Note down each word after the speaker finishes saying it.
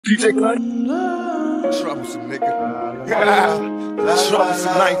DJ Cut. Troublesome, nigga.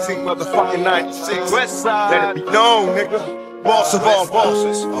 Troublesome 19 motherfucking 96. West side. Let it be known, nigga. Boss of all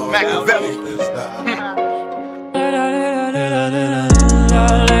bosses. Machiavelli.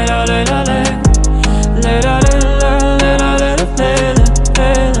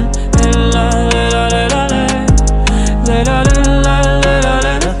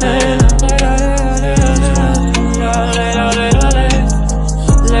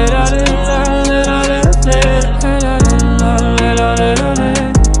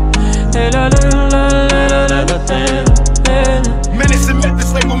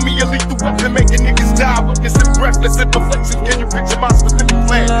 Breathless imperfections, can you picture my specific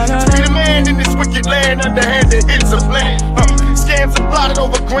plan? To be the man in this wicked land, underhanded hits a plan. Scams are plotted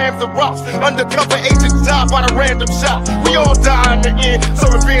over grams of rocks. Undercover agents die by the random shot. We all die in the end,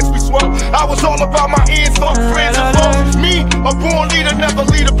 so revenge we swung. I was all about my ends, fuck friends and foes. Me, a born leader, never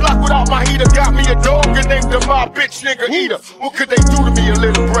lead a block without my heater. Got me a dog and named him my bitch nigga eater. What could they do to me, a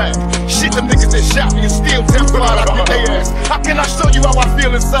little brat? Shit, them niggas that shot me and still tell me I beat their ass. How can I show you how I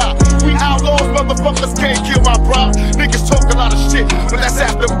feel inside? We outlaws, motherfuckers can't kill my pride. Niggas talk a lot of shit, but that's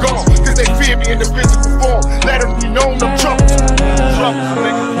after I'm gone. Cause they fear me in the physical form. Let them be known I'm troublesome. Troublesome,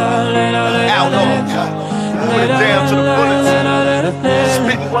 nigga. Outlawz. Put it down to the bullets.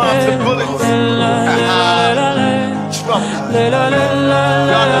 Spitting rhymes to bullets. Troublesome. Y'all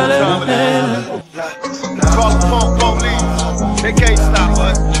know the time it is. Call the phone police. They can't stop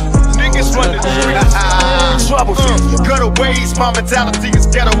us. Niggas run the streets. Troublesome. Gutter ways, my mentality is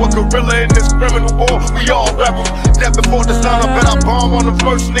ghetto. A gorilla in this criminal war. We all rebels. That before the sun, I bet I bomb on the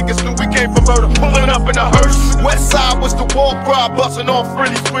first. Niggas knew we came from murder. Pulling up in a hearse. West side was the war cry. Busting off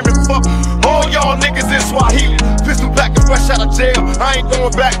Freddy screaming fuck all y'all niggas in Swahili. Pistol back and fresh out of jail. I ain't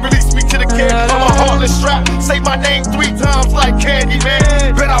going back. Release me to the camp. I'm a heartless strap. Say my name 3 times like Candy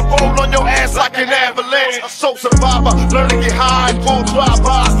Man. Bet I roll on your ass like an avalanche. So survivor. Learn to get high and pull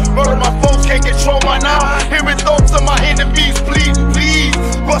drive-bys. Murder my foes, can't control my now. Hearing thoughts of my enemies pleading, please.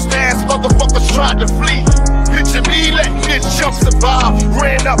 Bust ass motherfuckers tried to flee. Picture me letting this chump survive.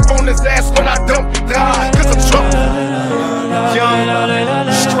 Ran up on his ass when I dumped and died. Cause I'm troubled, young,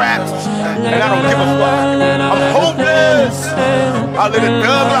 strapped, and I don't give a fuck. I'm hopeless. I live a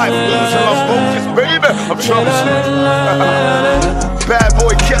thug life, losing my focus, baby. I'm troublesome. Bad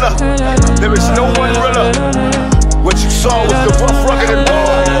boy killer. There is no one realer. What you saw was the rough, rugged, and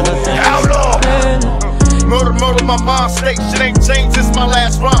raw. Outlaw. Murder, murder, my mind state. Shit ain't changed since my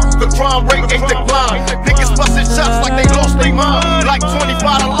last rhyme. The crime rate ain't declined. Niggas busting shots like they lost their mind. Like 25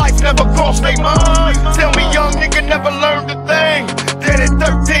 to life never crossed their mind. Tell me young nigga never learned a thing. Dead at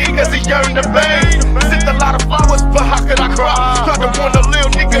 13 cause he yearned to bang. Sipped a lot of flowers, but how could I cry? Tried to warn a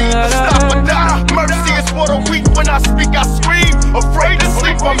little nigga either stop or die. Mercy is for the weak, when I speak I scream. Afraid to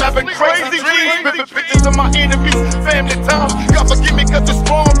sleep, I'm having crazy dreams. Vivid pictures of my enemies, family time. God forgive me cause it's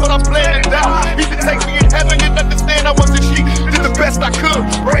wrong, but I plan to die. He could take me in heaven and understand I wasn't cheap. Did the best I could,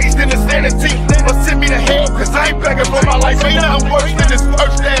 raised in insanity. But send me to hell cause I ain't begging for my life. Ain't nothing worse than this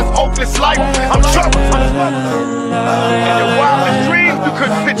first ass hopeless life. I'm troubled. In your wildest dreams you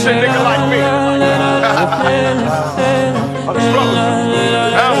couldn't picture a nigga like me. I'm troubled.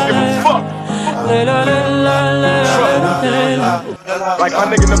 I don't give a fuck. Like my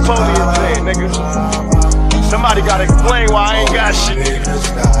nigga Napoleon said, nigga. Somebody gotta explain why I ain't got shit.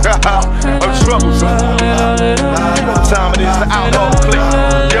 I'm troublesome. You know what time it is, the outlaw clique.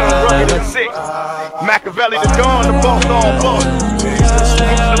 Young, rugged, and sick. Machiavelli, the Dawn, the boss, all boss.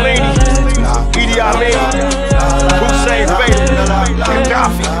 Mussolini, Idi Amin, Hussein Bader,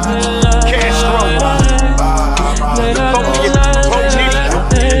 Gaddafi, Castro, Napoleon,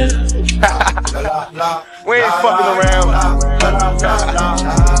 we ain't fucking around.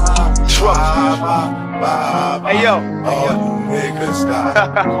 Trouble. Hey yo.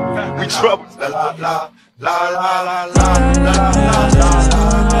 We trouble. I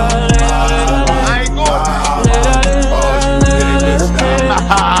ain't going.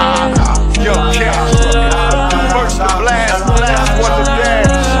 Yo, Castro. First to blast, last one to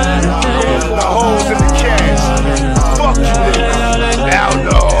dash. The holes in the cash. Fuck you, nigga.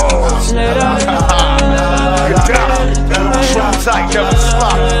 Outlaws. Gaddafi. Tight, never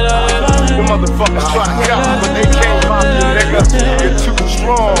slop. The motherfuckers try to come, but they can't rock you, nigga. You're too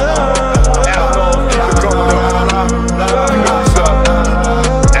strong. Outlaws, keep it going up. You know what's up.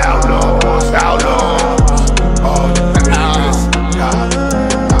 Outlaws, outlaws.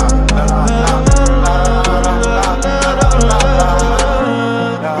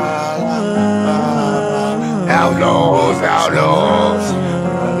 Outlaws, outlaws.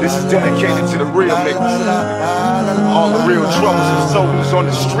 This is dedicated to the real niggas. All the real troublesome souls on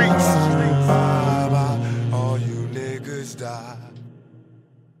the streets. All you niggas die.